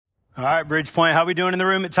All right, BridgePoint, how we doing in the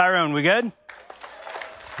room at Tyrone? We good?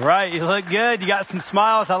 Right, you look good. You got some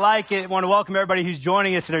smiles. I like it. I want to welcome everybody who's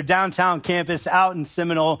joining us at our downtown campus out in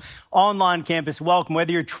Seminole, online campus. Welcome.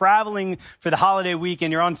 Whether you're traveling for the holiday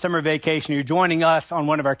weekend, you're on summer vacation, you're joining us on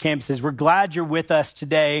one of our campuses, we're glad you're with us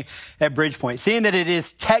today at BridgePoint. Seeing that it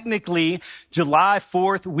is technically July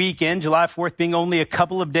 4th weekend, July 4th being only a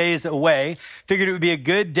couple of days away, figured it would be a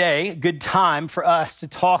good day, good time for us to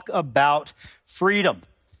talk about freedom.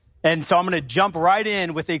 And so I'm going to jump right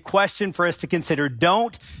in with a question for us to consider.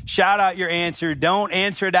 Don't shout out your answer. Don't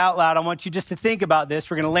answer it out loud. I want you just to think about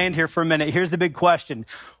this. We're going to land here for a minute. Here's the big question.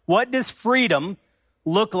 What does freedom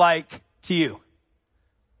look like to you?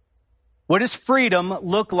 What does freedom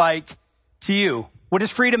look like to you? What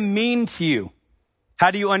does freedom mean to you?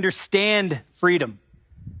 How do you understand freedom?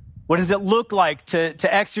 What does it look like to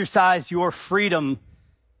exercise your freedom?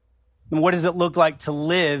 And what does it look like to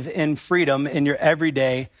live in freedom in your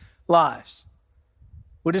everyday lives?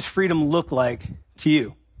 What does freedom look like to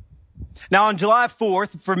you? Now, on July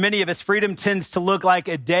 4th, for many of us, freedom tends to look like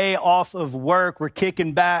a day off of work. We're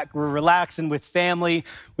kicking back. We're relaxing with family,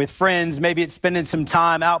 with friends. Maybe it's spending some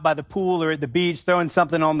time out by the pool or at the beach, throwing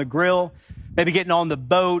something on the grill, maybe getting on the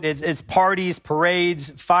boat. It's parties, parades,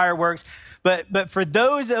 fireworks. But for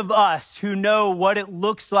those of us who know what it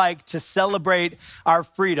looks like to celebrate our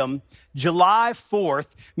freedom, July 4th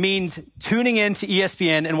means tuning in to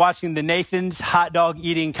ESPN and watching the Nathan's hot dog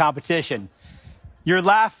eating competition. You're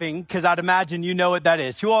laughing because I'd imagine you know what that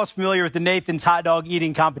is. Who all is familiar with the Nathan's hot dog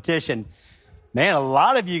eating competition? Man, a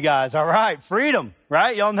lot of you guys. All right, freedom,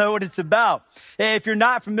 right? Y'all know what it's about. If you're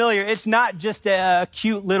not familiar, it's not just a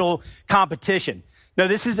cute little competition. No,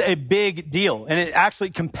 this is a big deal.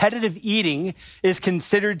 And competitive eating is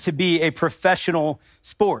considered to be a professional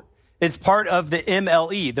sport. It's part of the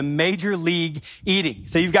MLE, the Major League Eating.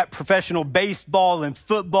 So you've got professional baseball and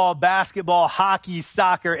football, basketball, hockey,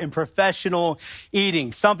 soccer, and professional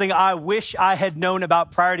eating. Something I wish I had known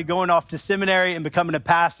about prior to going off to seminary and becoming a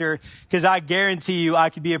pastor, because I guarantee you I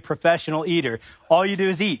could be a professional eater. All you do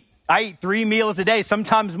is eat. I eat 3 meals a day,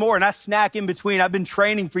 sometimes more, and I snack in between. I've been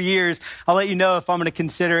training for years. I'll let you know if I'm going to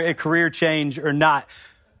consider a career change or not.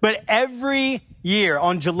 But every year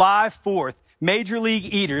on July 4th, Major League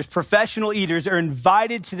eaters, professional eaters, are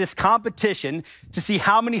invited to this competition to see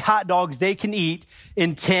how many hot dogs they can eat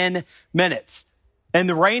in 10 minutes. And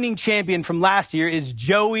the reigning champion from last year is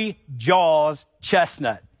Joey Jaws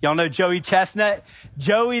Chestnut. Y'all know Joey Chestnut?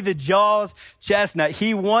 Joey the Jaws Chestnut.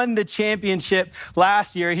 He won the championship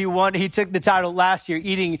last year. He took the title last year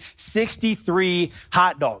eating 63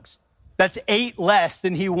 hot dogs. That's 8 less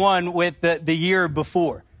than he won with the year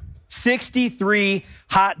before. 63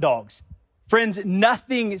 hot dogs. Friends,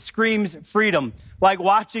 nothing screams freedom like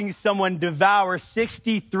watching someone devour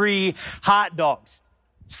 63 hot dogs.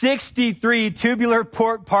 63 tubular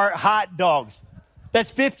pork part hot dogs.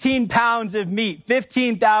 That's 15 pounds of meat,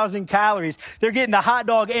 15,000 calories. They're getting the hot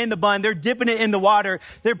dog and the bun. They're dipping it in the water.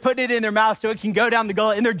 They're putting it in their mouth so it can go down the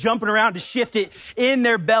gullet, and they're jumping around to shift it in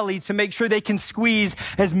their belly to make sure they can squeeze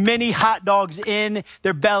as many hot dogs in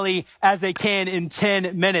their belly as they can in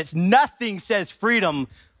 10 minutes. Nothing says freedom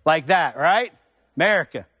like that, right?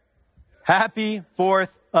 America. Happy 4th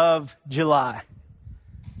of July.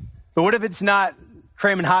 But what if it's not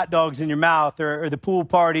cramming hot dogs in your mouth or the pool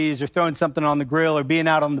parties or throwing something on the grill or being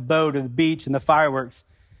out on the boat or the beach and the fireworks?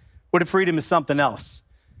 What if freedom is something else?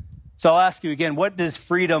 So I'll ask you again, what does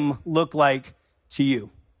freedom look like to you?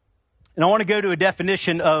 And I want to go to a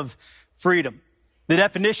definition of freedom. The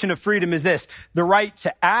definition of freedom is this: the right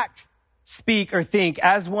to act, speak, or think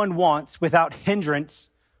as one wants without hindrance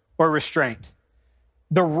or restraint.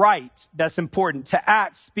 The right, that's important, to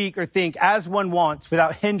act, speak, or think as one wants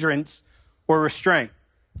without hindrance or restraint.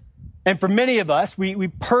 And for many of us, we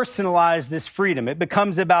personalize this freedom. It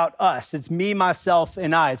becomes about us. It's me, myself,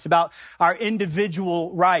 and I. It's about our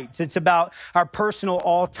individual rights. It's about our personal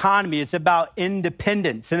autonomy. It's about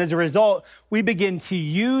independence. And as a result, we begin to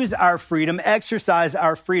use our freedom, exercise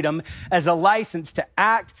our freedom as a license to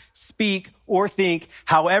act, speak, or think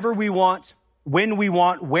however we want, when we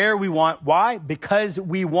want, where we want. Why? Because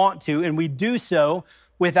we want to, and we do so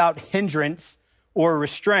without hindrance or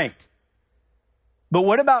restraint. But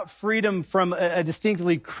what about freedom from a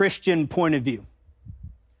distinctly Christian point of view?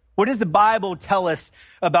 What does the Bible tell us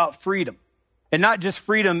about freedom? And not just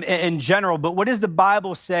freedom in general, but what does the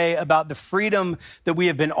Bible say about the freedom that we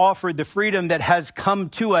have been offered, the freedom that has come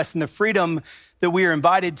to us, and the freedom that we are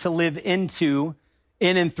invited to live into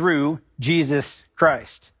in and through Jesus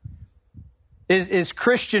Christ? Is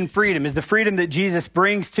Christian freedom, is the freedom that Jesus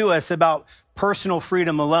brings to us about personal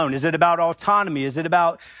freedom alone? Is it about autonomy? Is it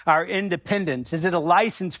about our independence? Is it a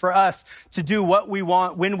license for us to do what we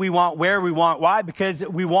want, when we want, where we want? Why? Because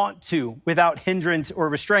we want to, without hindrance or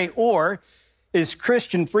restraint. Or is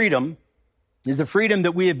Christian freedom, is the freedom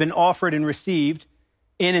that we have been offered and received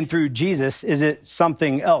in and through Jesus, is it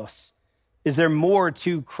something else? Is there more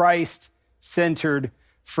to Christ-centered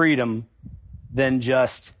freedom than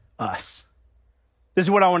just us? This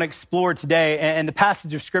is what I want to explore today. And the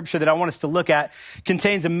passage of scripture that I want us to look at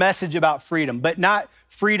contains a message about freedom, but not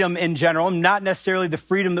freedom in general, not necessarily the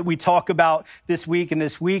freedom that we talk about this week and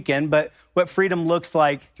this weekend, but what freedom looks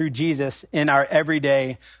like through Jesus in our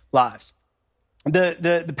everyday lives.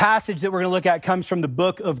 The passage that we're going to look at comes from the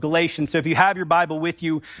book of Galatians. So if you have your Bible with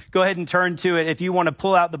you, go ahead and turn to it. If you want to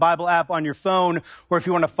pull out the Bible app on your phone, or if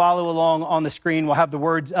you want to follow along on the screen, we'll have the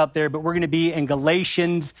words up there. But we're going to be in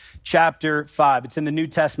Galatians chapter 5. It's in the New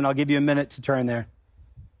Testament. I'll give you a minute to turn there.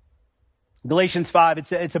 Galatians 5,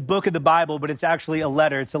 it's a book of the Bible, but it's actually a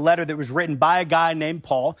letter. It's a letter that was written by a guy named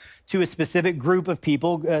Paul to a specific group of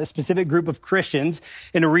people, a specific group of Christians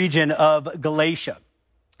in a region of Galatia.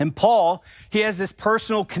 And Paul, he has this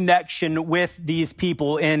personal connection with these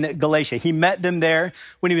people in Galatia. He met them there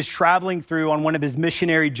when he was traveling through on one of his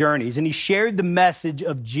missionary journeys, and he shared the message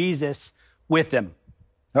of Jesus with them.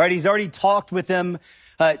 All right, he's already talked with them,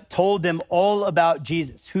 told them all about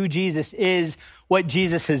Jesus, who Jesus is, what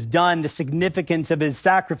Jesus has done, the significance of his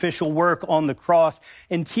sacrificial work on the cross,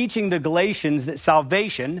 and teaching the Galatians that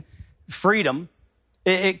salvation, freedom,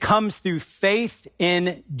 it comes through faith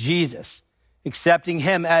in Jesus. Accepting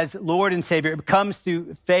him as Lord and Savior. It comes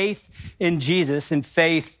through faith in Jesus and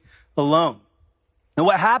faith alone. And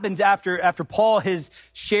what happens after Paul has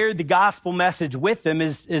shared the gospel message with them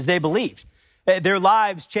is they believed. Their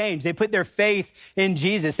lives changed. They put their faith in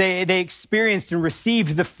Jesus. They experienced and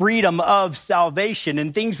received the freedom of salvation,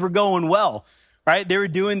 and things were going well, right? They were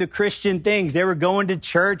doing the Christian things. They were going to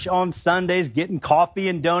church on Sundays, getting coffee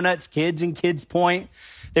and donuts, kids and Kids Point.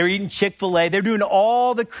 They were eating Chick-fil-A. They were doing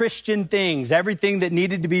all the Christian things, everything that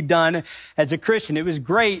needed to be done as a Christian. It was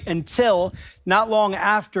great until not long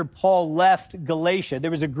after Paul left Galatia, there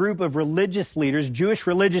was a group of religious leaders, Jewish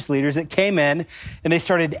religious leaders, that came in and they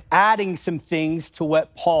started adding some things to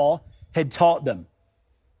what Paul had taught them.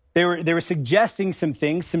 They were suggesting some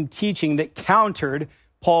things, some teaching that countered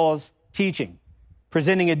Paul's teaching,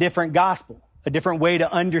 presenting a different gospel, a different way to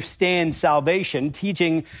understand salvation,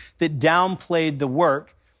 teaching that downplayed the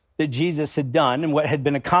work that Jesus had done and what had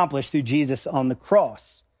been accomplished through Jesus on the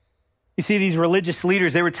cross. You see, these religious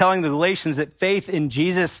leaders, they were telling the Galatians that faith in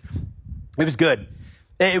Jesus, it was good.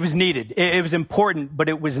 It was needed. It was important, but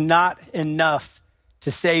it was not enough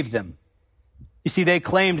to save them. You see, they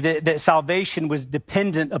claimed that salvation was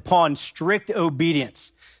dependent upon strict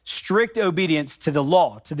obedience to the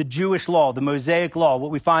law, to the Jewish law, the Mosaic law,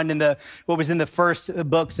 what we find what was in the first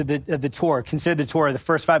books of the Torah, considered the Torah, the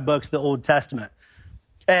first 5 books of the Old Testament.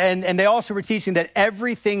 And they also were teaching that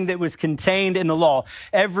everything that was contained in the law,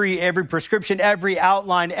 every prescription, every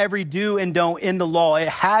outline, every do and don't in the law, it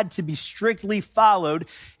had to be strictly followed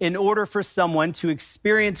in order for someone to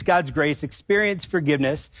experience God's grace, experience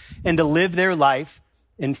forgiveness, and to live their life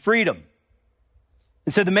in freedom.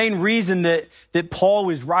 And so the main reason that Paul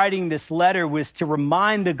was writing this letter was to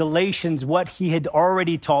remind the Galatians what he had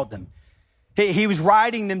already taught them. He was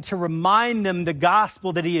writing them to remind them the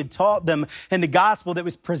gospel that he had taught them and the gospel that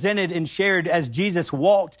was presented and shared as Jesus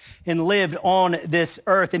walked and lived on this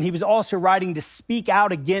earth. And he was also writing to speak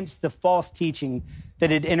out against the false teaching that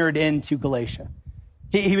had entered into Galatia.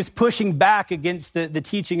 He was pushing back against the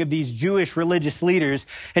teaching of these Jewish religious leaders,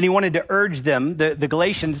 and he wanted to urge them, the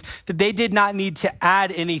Galatians, that they did not need to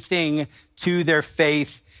add anything to their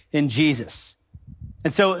faith in Jesus.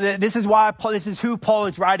 And so this is who Paul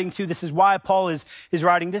is writing to. This is why Paul is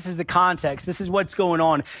writing. This is the context. This is what's going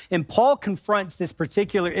on. And Paul confronts this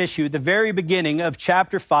particular issue at the very beginning of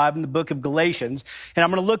chapter 5 in the book of Galatians. And I'm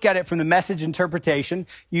going to look at it from the Message interpretation.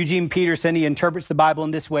 Eugene Peterson, he interprets the Bible in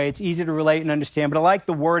this way. It's easy to relate and understand, but I like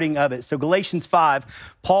the wording of it. So Galatians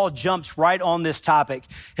 5, Paul jumps right on this topic,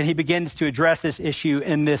 and he begins to address this issue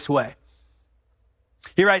in this way.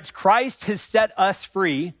 He writes, Christ has set us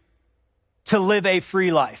free to live a free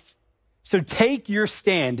life. So take your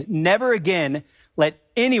stand. Never again let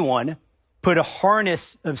anyone put a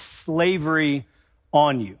harness of slavery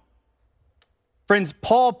on you. Friends,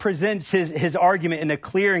 Paul presents his argument in a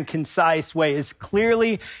clear and concise way, as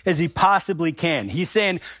clearly as he possibly can. He's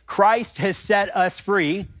saying Christ has set us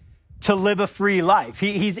free to live a free life.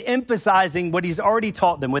 He's emphasizing what he's already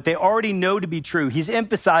taught them, what they already know to be true. He's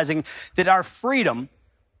emphasizing that our freedom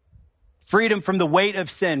Freedom from the weight of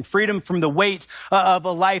sin, freedom from the weight of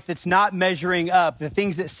a life that's not measuring up, the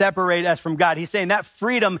things that separate us from God. He's saying that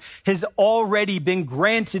freedom has already been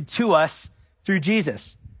granted to us through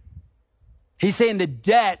Jesus. He's saying the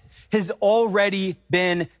debt has already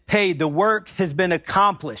been paid. The work has been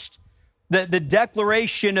accomplished. The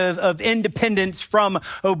declaration of independence from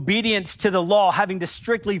obedience to the law, having to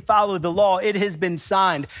strictly follow the law, it has been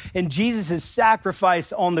signed. And Jesus'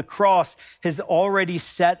 sacrifice on the cross has already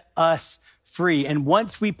set us free. And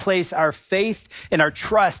once we place our faith and our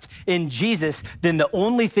trust in Jesus, then the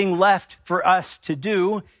only thing left for us to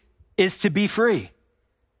do is to be free.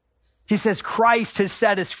 He says Christ has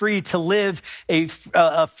set us free to live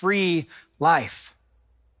a free life.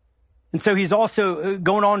 And so he's also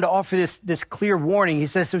going on to offer this clear warning. He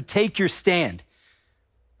says, so take your stand,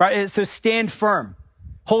 right? So stand firm.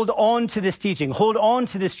 Hold on to this teaching. Hold on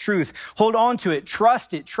to this truth. Hold on to it.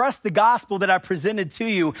 Trust it. Trust the gospel that I presented to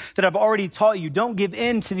you, that I've already taught you. Don't give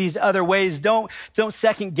in to these other ways. Don't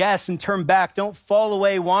second guess and turn back. Don't fall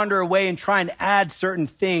away, wander away, and try and add certain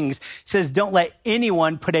things. He says, don't let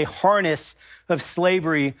anyone put a harness of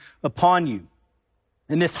slavery upon you.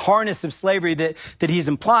 And this harness of slavery that he's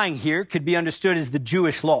implying here could be understood as the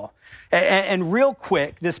Jewish law. And real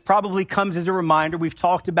quick, this probably comes as a reminder. We've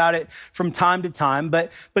talked about it from time to time,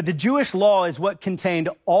 but the Jewish law is what contained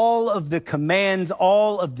all of the commands,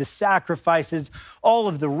 all of the sacrifices, all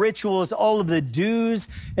of the rituals, all of the do's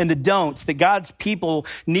and the don'ts that God's people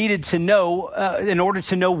needed to know in order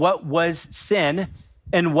to know what was sin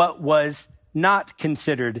and what was not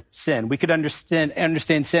considered sin. We could understand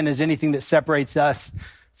sin as anything that separates us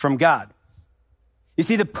from God. You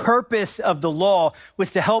see, the purpose of the law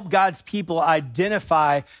was to help God's people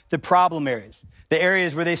identify the problem areas, the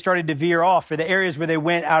areas where they started to veer off, or the areas where they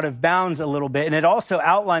went out of bounds a little bit. And it also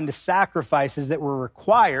outlined the sacrifices that were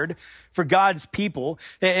required for God's people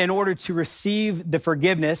in order to receive the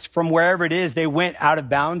forgiveness from wherever it is they went out of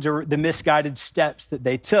bounds or the misguided steps that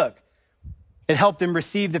they took. It helped them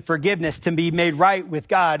receive the forgiveness to be made right with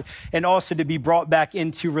God and also to be brought back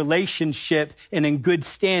into relationship and in good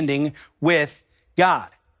standing with God.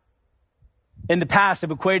 In the past,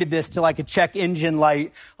 I've equated this to like a check engine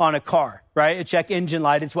light on a car, right? A check engine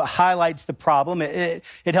light is what highlights the problem. It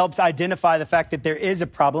helps identify the fact that there is a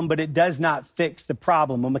problem, but it does not fix the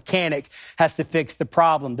problem. A mechanic has to fix the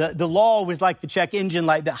problem. The law was like the check engine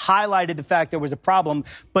light that highlighted the fact there was a problem,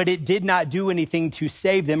 but it did not do anything to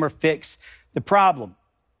save them or fix the problem.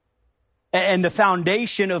 And the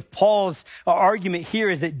foundation of Paul's argument here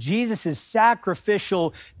is that Jesus'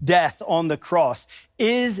 sacrificial death on the cross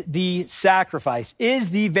is the sacrifice, is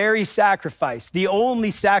the very sacrifice, the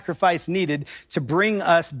only sacrifice needed to bring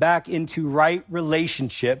us back into right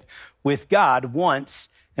relationship with God once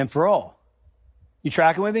and for all. You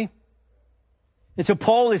tracking with me? And so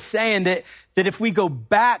Paul is saying that if we go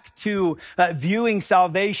back to viewing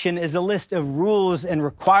salvation as a list of rules and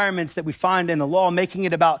requirements that we find in the law, making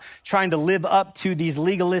it about trying to live up to these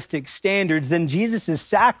legalistic standards, then Jesus'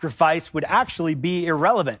 sacrifice would actually be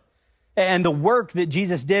irrelevant. And the work that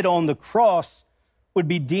Jesus did on the cross would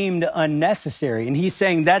be deemed unnecessary. And he's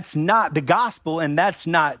saying that's not the gospel and that's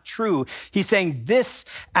not true. He's saying this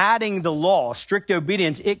adding the law, strict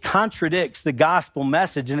obedience, it contradicts the gospel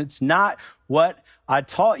message and it's not what I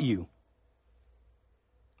taught you.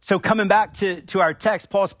 So coming back to our text,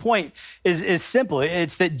 Paul's point is simple.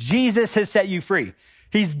 It's that Jesus has set you free.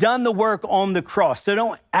 He's done the work on the cross. So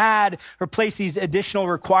don't add or place these additional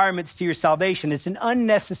requirements to your salvation. It's an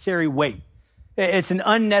unnecessary weight. It's an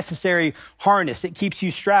unnecessary harness. It keeps you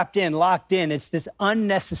strapped in, locked in. It's this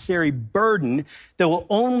unnecessary burden that will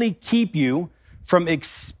only keep you from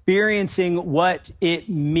experiencing what it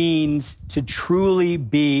means to truly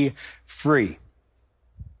be free.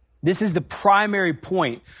 This is the primary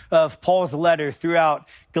point of Paul's letter throughout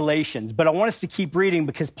Galatians. But I want us to keep reading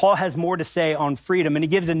because Paul has more to say on freedom. And he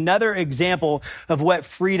gives another example of what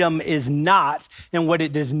freedom is not and what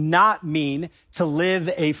it does not mean to live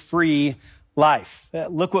a free life.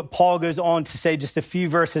 Look what Paul goes on to say just a few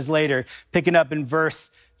verses later, picking up in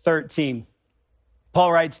verse 13.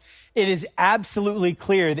 Paul writes, it is absolutely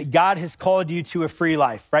clear that God has called you to a free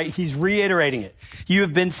life, right? He's reiterating it. You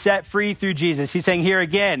have been set free through Jesus. He's saying here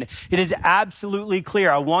again, it is absolutely clear.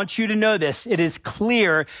 I want you to know this. It is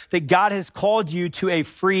clear that God has called you to a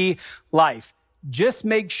free life. Just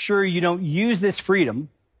make sure you don't use this freedom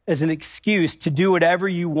as an excuse to do whatever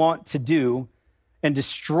you want to do and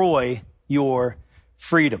destroy your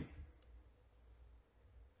freedom.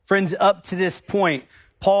 Friends, up to this point,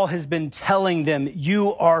 Paul has been telling them,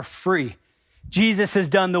 you are free. Jesus has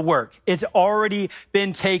done the work. It's already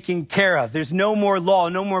been taken care of. There's no more law,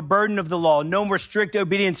 no more burden of the law, no more strict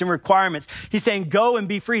obedience and requirements. He's saying, go and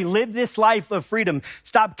be free. Live this life of freedom.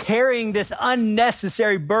 Stop carrying this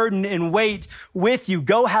unnecessary burden and weight with you.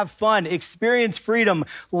 Go have fun, experience freedom,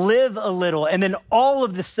 live a little. And then all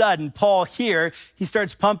of a sudden, Paul here, he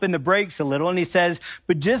starts pumping the brakes a little and he says,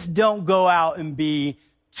 but just don't go out and be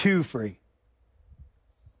too free.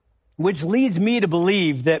 Which leads me to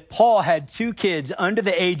believe that Paul had 2 kids under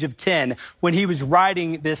the age of 10 when he was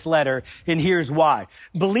writing this letter, and here's why.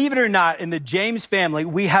 Believe it or not, in the James family,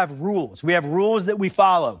 we have rules. We have rules that we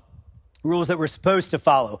follow, rules that we're supposed to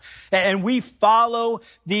follow. And we follow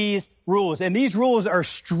these rules, and these rules are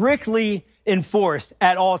strictly enforced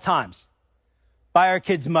at all times by our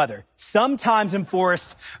kid's mother, sometimes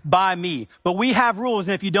enforced by me. But we have rules,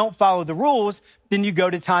 and if you don't follow the rules, then you go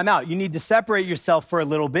to timeout. You need to separate yourself for a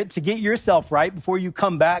little bit to get yourself right before you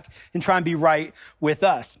come back and try and be right with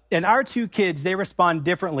us. And our 2 kids, they respond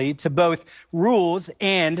differently to both rules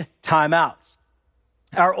and timeouts.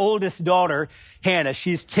 Our oldest daughter, Hannah,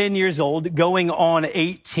 she's 10 years old, going on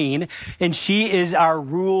 18, and she is our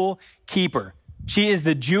rule keeper. She is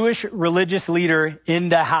the Jewish religious leader in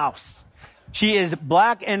the house. She is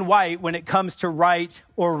black and white when it comes to right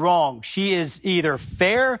or wrong. She is either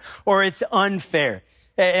fair or it's unfair.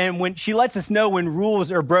 And when she lets us know when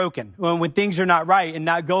rules are broken, when things are not right and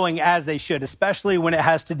not going as they should, especially when it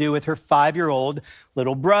has to do with her 5-year-old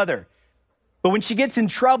little brother. But when she gets in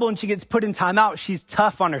trouble and she gets put in timeout, she's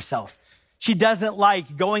tough on herself. She doesn't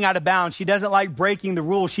like going out of bounds. She doesn't like breaking the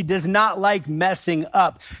rules. She does not like messing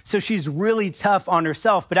up. So she's really tough on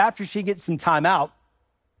herself. But after she gets some time out,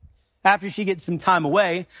 after she gets some time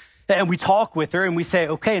away, and we talk with her and we say,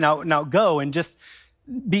 okay, now go and just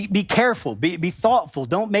be careful, be thoughtful.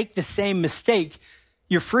 Don't make the same mistake.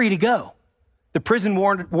 You're free to go. The prison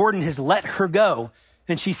warden has let her go,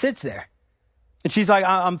 and she sits there. And she's like,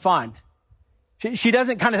 I'm fine. She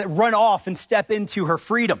doesn't kind of run off and step into her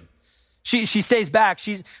freedom. She stays back.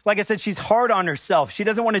 She's, like I said, she's hard on herself. She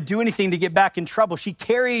doesn't want to do anything to get back in trouble. She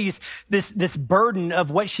carries this burden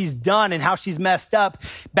of what she's done and how she's messed up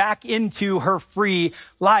back into her free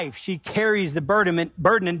life. She carries the burden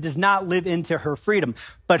and does not live into her freedom.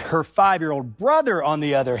 But her 5-year-old brother, on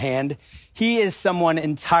the other hand, he is someone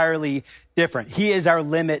entirely different. He is our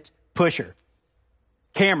limit pusher.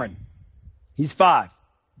 Cameron, he's 5.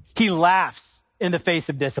 He laughs in the face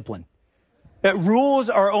of discipline. That rules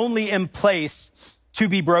are only in place to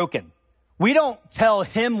be broken. We don't tell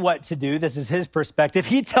him what to do. This is his perspective.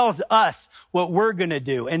 He tells us what we're going to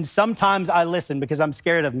do. And sometimes I listen because I'm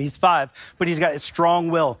scared of him. He's 5, but he's got a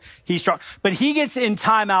strong will. He's strong. But he gets in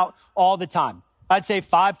timeout all the time. I'd say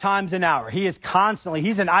 5 times an hour. He is constantly,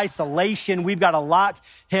 he's in isolation. We've got to lock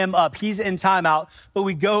him up. He's in timeout, but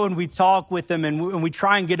we go and we talk with him and we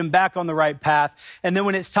try and get him back on the right path. And then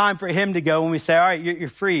when it's time for him to go, when we say, all right, you're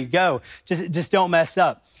free, go. Just don't mess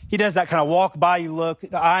up. He does that kind of walk by you look,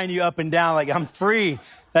 eyeing you up and down like, I'm free.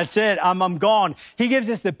 That's it. I'm gone. He gives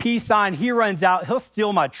us the peace sign. He runs out. He'll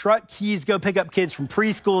steal my truck keys, go pick up kids from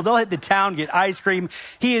preschool. They'll hit the town, get ice cream.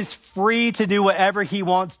 He is free to do whatever he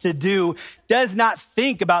wants to do. Does not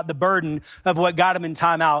think about the burden of what got him in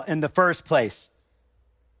timeout in the first place.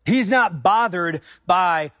 He's not bothered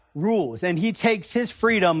by rules, and he takes his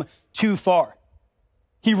freedom too far.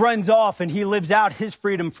 He runs off and he lives out his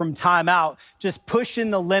freedom from time out, just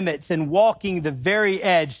pushing the limits and walking the very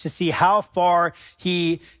edge to see how far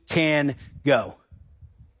he can go.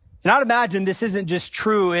 And I'd imagine this isn't just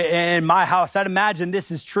true in my house. I'd imagine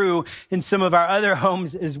this is true in some of our other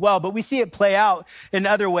homes as well, but we see it play out in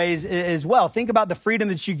other ways as well. Think about the freedom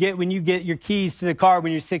that you get when you get your keys to the car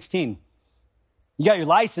when you're 16. You got your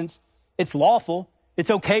license. It's lawful. It's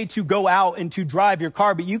okay to go out and to drive your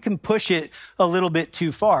car, but you can push it a little bit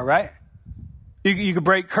too far, right? You could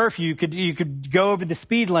break curfew. You could go over the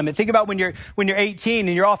speed limit. Think about when you're 18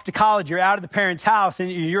 and you're off to college, you're out of the parents' house and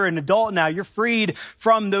you're an adult now. You're freed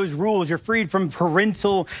from those rules. You're freed from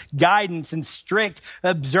parental guidance and strict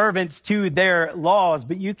observance to their laws,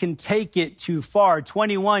 but you can take it too far.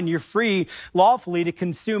 21, you're free lawfully to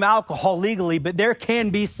consume alcohol legally, but there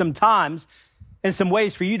can be some times and some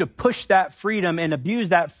ways for you to push that freedom and abuse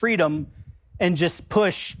that freedom and just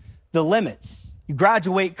push the limits. You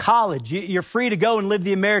graduate college. You're free to go and live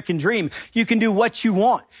the American dream. You can do what you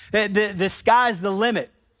want. The sky's the limit.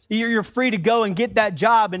 You're free to go and get that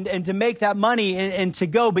job and to make that money and to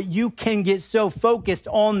go, but you can get so focused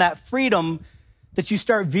on that freedom that you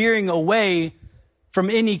start veering away from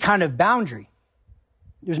any kind of boundary.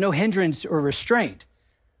 There's no hindrance or restraint.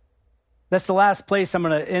 That's the last place I'm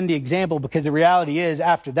going to end the example, because the reality is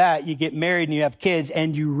after that, you get married and you have kids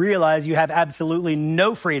and you realize you have absolutely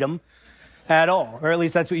no freedom at all. Or at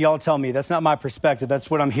least that's what y'all tell me. That's not my perspective. That's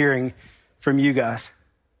what I'm hearing from you guys.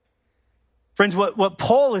 Friends, what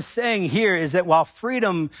Paul is saying here is that while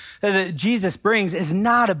freedom that Jesus brings is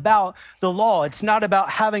not about the law, it's not about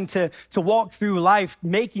having to walk through life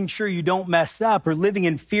making sure you don't mess up or living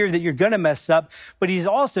in fear that you're going to mess up, but he's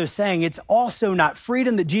also saying it's also not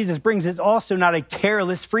freedom that Jesus brings is also not a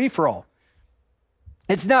careless free-for-all.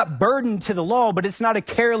 It's not burdened to the law, but it's not a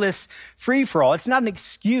careless free-for-all. It's not an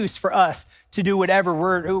excuse for us to do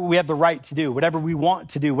whatever we have the right to do, whatever we want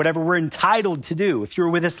to do, whatever we're entitled to do. If you were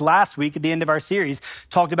with us last week at the end of our series,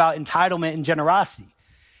 talked about entitlement and generosity.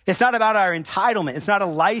 It's not about our entitlement. It's not a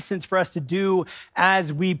license for us to do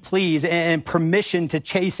as we please and permission to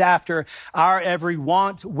chase after our every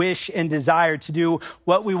want, wish, and desire to do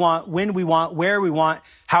what we want, when we want, where we want,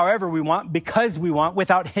 however we want, because we want,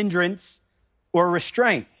 without hindrance or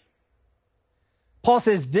restraint. Paul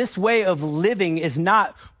says this way of living is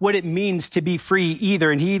not what it means to be free either.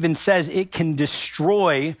 And he even says it can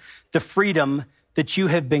destroy the freedom that you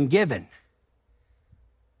have been given.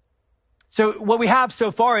 So what we have so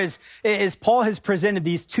far is Paul has presented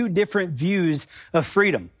these two different views of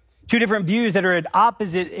freedom. Two different views that are at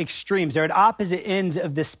opposite extremes. They're at opposite ends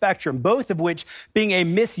of the spectrum, both of which being a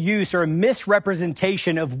misuse or a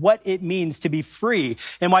misrepresentation of what it means to be free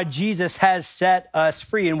and why Jesus has set us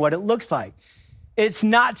free and what it looks like. It's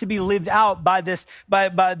not to be lived out by this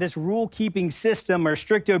rule-keeping system or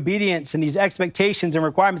strict obedience and these expectations and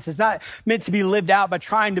requirements. It's not meant to be lived out by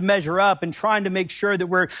trying to measure up and trying to make sure that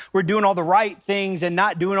we're doing all the right things and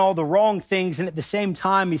not doing all the wrong things. And at the same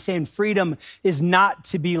time, he's saying freedom is not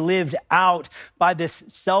to be lived out by this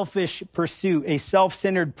selfish pursuit, a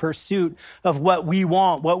self-centered pursuit of what we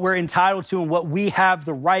want, what we're entitled to, and what we have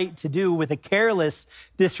the right to do with a careless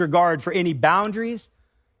disregard for any boundaries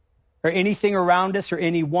or anything around us or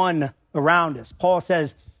anyone around us. Paul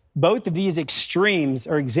says both of these extremes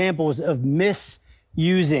are examples of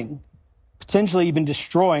misusing, potentially even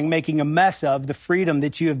destroying, making a mess of the freedom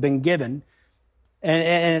that you have been given.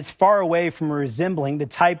 And it's far away from resembling the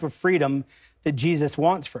type of freedom that Jesus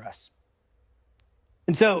wants for us.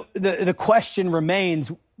 And so the question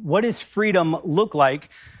remains, what does freedom look like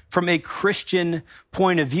from a Christian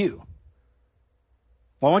point of view?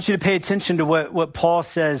 Well, I want you to pay attention to what Paul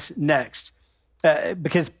says next,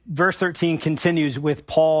 because verse 13 continues with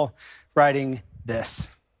Paul writing this.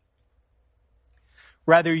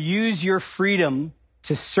 Rather, use your freedom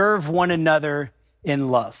to serve one another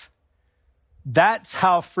in love. That's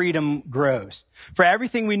how freedom grows. For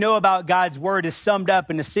everything we know about God's word is summed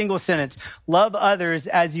up in a single sentence. Love others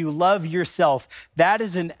as you love yourself. That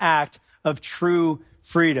is an act of true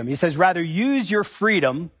freedom. He says, rather use your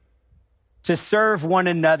freedom to serve one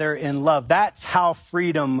another in love. That's how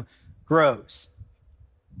freedom grows.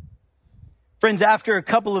 Friends, after a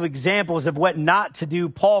couple of examples of what not to do,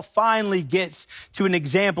 Paul finally gets to an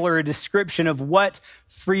example or a description of what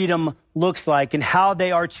freedom looks like and how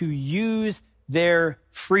they are to use their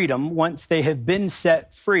freedom once they have been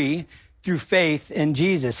set free through faith in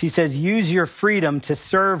Jesus. He says, use your freedom to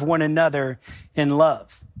serve one another in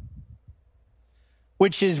love.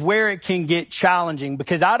 Which is where it can get challenging,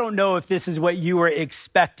 because I don't know if this is what you were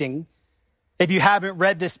expecting. If you haven't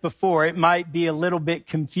read this before, it might be a little bit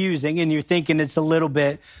confusing and you're thinking it's a little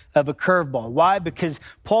bit of a curveball. Why? Because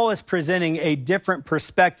Paul is presenting a different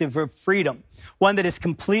perspective of freedom, one that is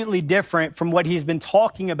completely different from what he's been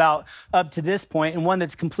talking about up to this point, and one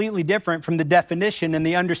that's completely different from the definition and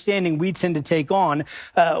the understanding we tend to take on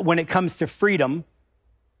when it comes to freedom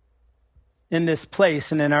in this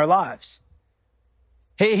place and in our lives.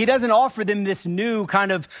 He doesn't offer them this new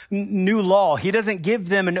kind of new law. He doesn't give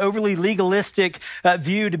them an overly legalistic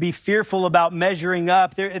view to be fearful about measuring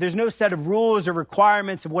up. There's no set of rules or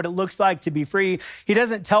requirements of what it looks like to be free. He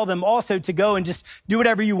doesn't tell them also to go and just do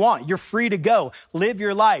whatever you want. You're free to go. Live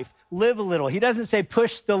your life. Live a little. He doesn't say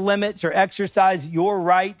push the limits or exercise your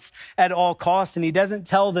rights at all costs. And he doesn't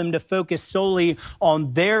tell them to focus solely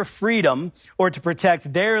on their freedom or to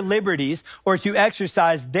protect their liberties or to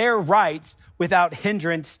exercise their rights without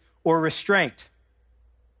hindrance or restraint.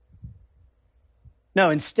 No,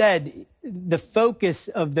 instead, the focus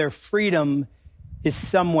of their freedom is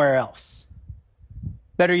somewhere else.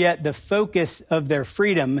 Better yet, the focus of their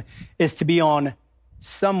freedom is to be on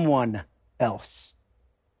someone else.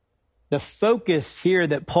 The focus here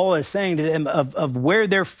that Paul is saying to them of where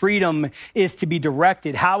their freedom is to be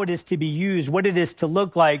directed, how it is to be used, what it is to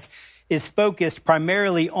look like, is focused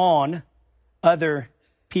primarily on other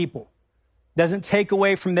people. Doesn't take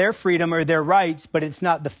away from their freedom or their rights, but it's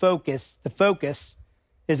not the focus. The focus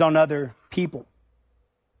is on other people.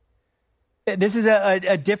 This is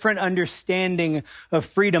a different understanding of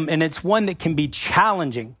freedom, and it's one that can be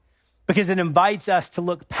challenging because it invites us to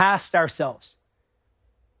look past ourselves.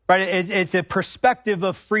 Right? It's a perspective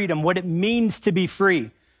of freedom, what it means to be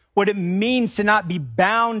free, what it means to not be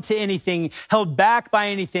bound to anything, held back by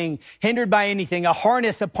anything, hindered by anything, a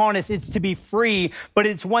harness upon us. It's to be free, but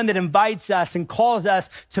it's one that invites us and calls us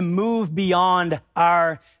to move beyond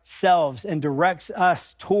ourselves and directs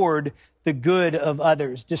us toward the good of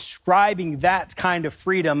others, describing that kind of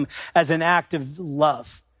freedom as an act of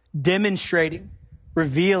love, demonstrating,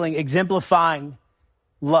 revealing, exemplifying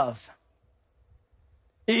love.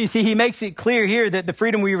 You see, he makes it clear here that the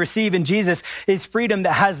freedom we receive in Jesus is freedom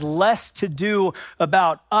that has less to do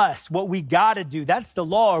about us, what we got to do. That's the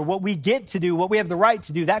law, or what we get to do, what we have the right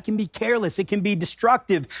to do. That can be careless. It can be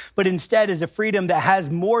destructive, but instead is a freedom that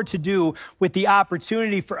has more to do with the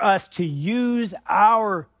opportunity for us to use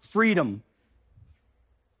our freedom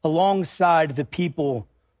alongside the people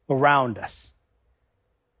around us.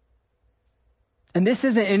 And this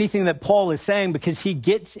isn't anything that Paul is saying because he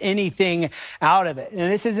gets anything out of it.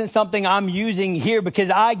 And this isn't something I'm using here because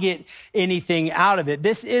I get anything out of it.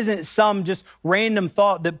 This isn't some just random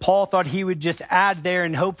thought that Paul thought he would just add there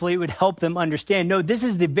and hopefully it would help them understand. No, this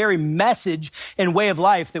is the very message and way of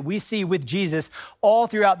life that we see with Jesus all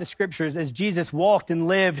throughout the scriptures as Jesus walked and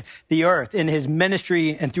lived the earth in his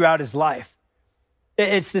ministry and throughout his life.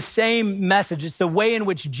 It's the same message. It's the way in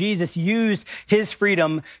which Jesus used his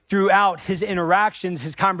freedom throughout his interactions,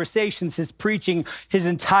 his conversations, his preaching, his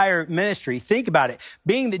entire ministry. Think about it.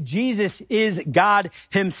 Being that Jesus is God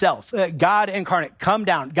himself, God incarnate, come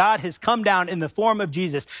down. God has come down in the form of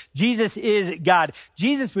Jesus. Jesus is God.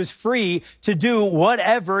 Jesus was free to do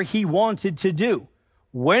whatever he wanted to do.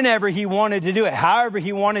 Whenever he wanted to do it, however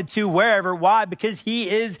he wanted to, wherever. Why? Because he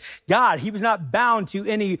is God. He was not bound to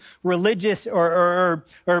any religious or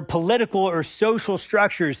political or social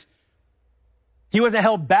structures. He wasn't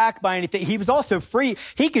held back by anything. He was also free.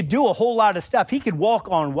 He could do a whole lot of stuff. He could walk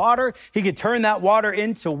on water. He could turn that water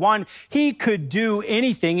into wine. He could do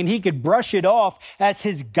anything, and he could brush it off as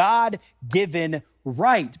his God-given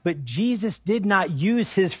right. But Jesus did not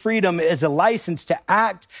use his freedom as a license to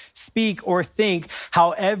act, speak, or think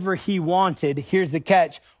however he wanted. Here's the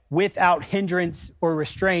catch: without hindrance or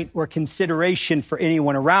restraint or consideration for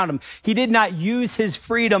anyone around him. He did not use his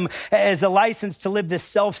freedom as a license to live this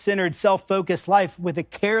self-centered, self-focused life with a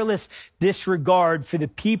careless disregard for the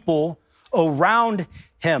people around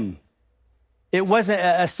him. It wasn't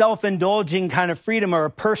a self-indulging kind of freedom or a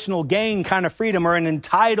personal gain kind of freedom or an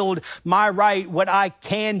entitled, my right, what I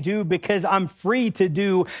can do because I'm free to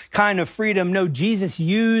do kind of freedom. No, Jesus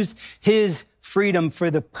used his freedom for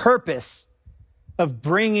the purpose of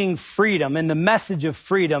bringing freedom and the message of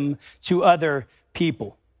freedom to other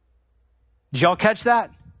people. Did y'all catch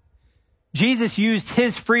that? Jesus used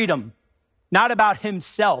his freedom, not about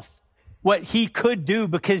himself, what he could do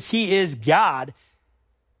because he is God.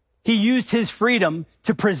 He used his freedom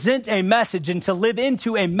to present a message and to live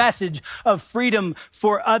into a message of freedom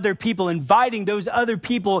for other people, inviting those other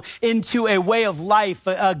people into a way of life,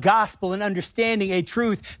 a gospel, and understanding a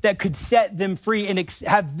truth that could set them free and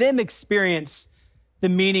have them experience the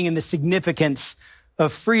meaning and the significance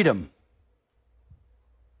of freedom.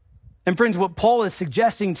 And friends, what Paul is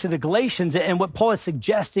suggesting to the Galatians and what Paul is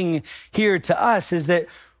suggesting here to us is that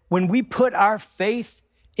when we put our faith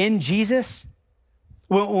in Jesus,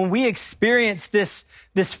 when we experience this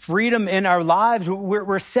freedom in our lives,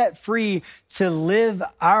 we're set free to live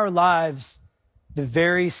our lives the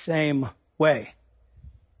very same way,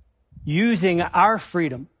 using our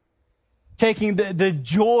freedom, taking the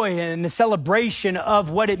joy and the celebration of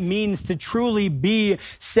what it means to truly be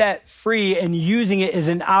set free and using it as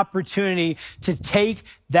an opportunity to take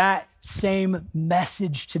that same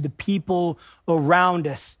message to the people around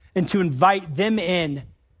us and to invite them in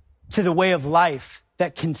to the way of life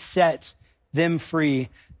that can set them free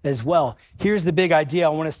as well. Here's the big idea I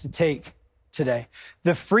want us to take today.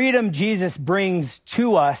 The freedom Jesus brings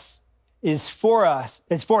to us is for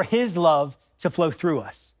his love to flow through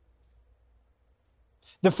us.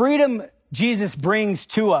 The freedom Jesus brings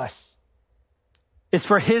to us is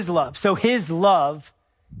for his love, so his love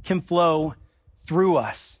can flow through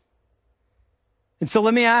us. And so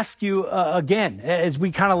let me ask you again, as we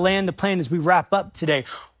kind of land the plane, as we wrap up today,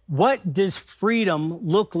 what does freedom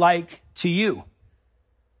look like to you?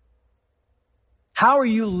 How are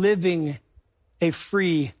you living a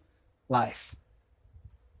free life?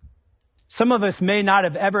 Some of us may not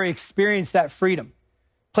have ever experienced that freedom.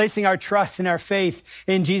 placing our trust and our faith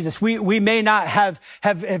in Jesus. We may not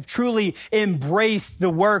have truly embraced the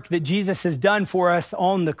work that Jesus has done for us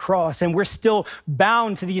on the cross. And we're still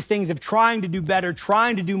bound to these things of trying to do better,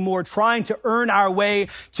 trying to do more, trying to earn our way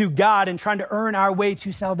to God and trying to earn our way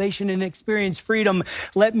to salvation and experience freedom.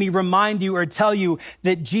 Let me remind you or tell you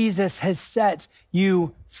that Jesus has set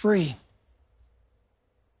you free.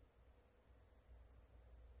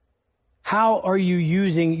 How are you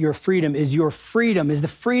using your freedom? Is the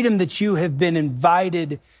freedom that you have been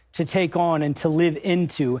invited to take on and to live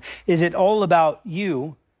into, is it all about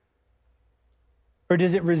you? Or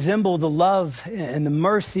does it resemble the love and the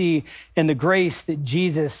mercy and the grace that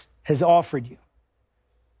Jesus has offered you?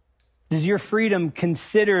 Does your freedom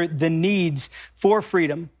consider the needs for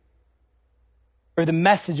freedom or the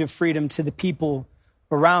message of freedom to the people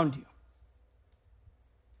around you?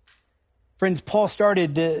 Friends, Paul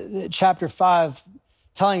started the chapter 5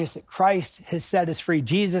 telling us that Christ has set us free.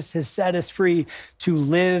 Jesus has set us free to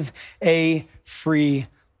live a free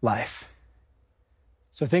life.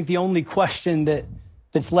 So I think the only question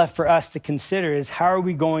that's left for us to consider is, how are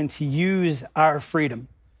we going to use our freedom?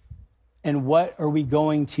 And what are we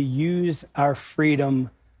going to use our freedom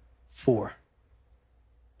for?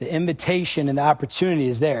 The invitation and the opportunity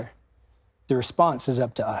is there. The response is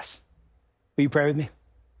up to us. Will you pray with me?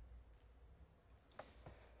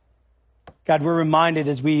 God, we're reminded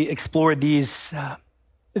as we explore these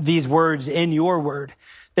words in your word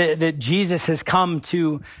that Jesus has come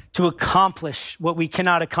to accomplish what we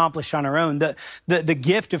cannot accomplish on our own. The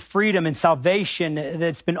gift of freedom and salvation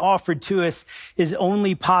that's been offered to us is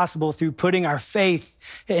only possible through putting our faith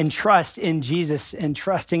and trust in Jesus and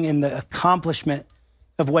trusting in the accomplishment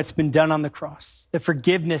of what's been done on the cross, the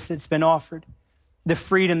forgiveness that's been offered, the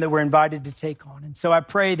freedom that we're invited to take on. And so I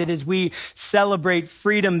pray that as we celebrate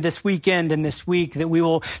freedom this weekend and this week, that we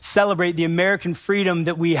will celebrate the American freedom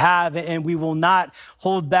that we have, and we will not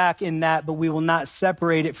hold back in that, but we will not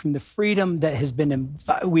separate it from the freedom that has been,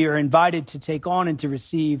 we are invited to take on and to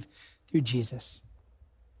receive through Jesus.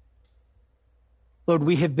 Lord,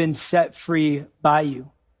 we have been set free by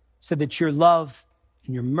you so that your love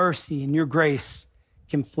and your mercy and your grace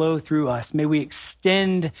can flow through us. May we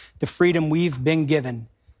extend the freedom we've been given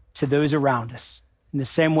to those around us in the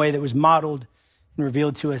same way that was modeled and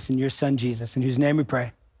revealed to us in your son, Jesus, in whose name we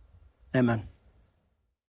pray. Amen.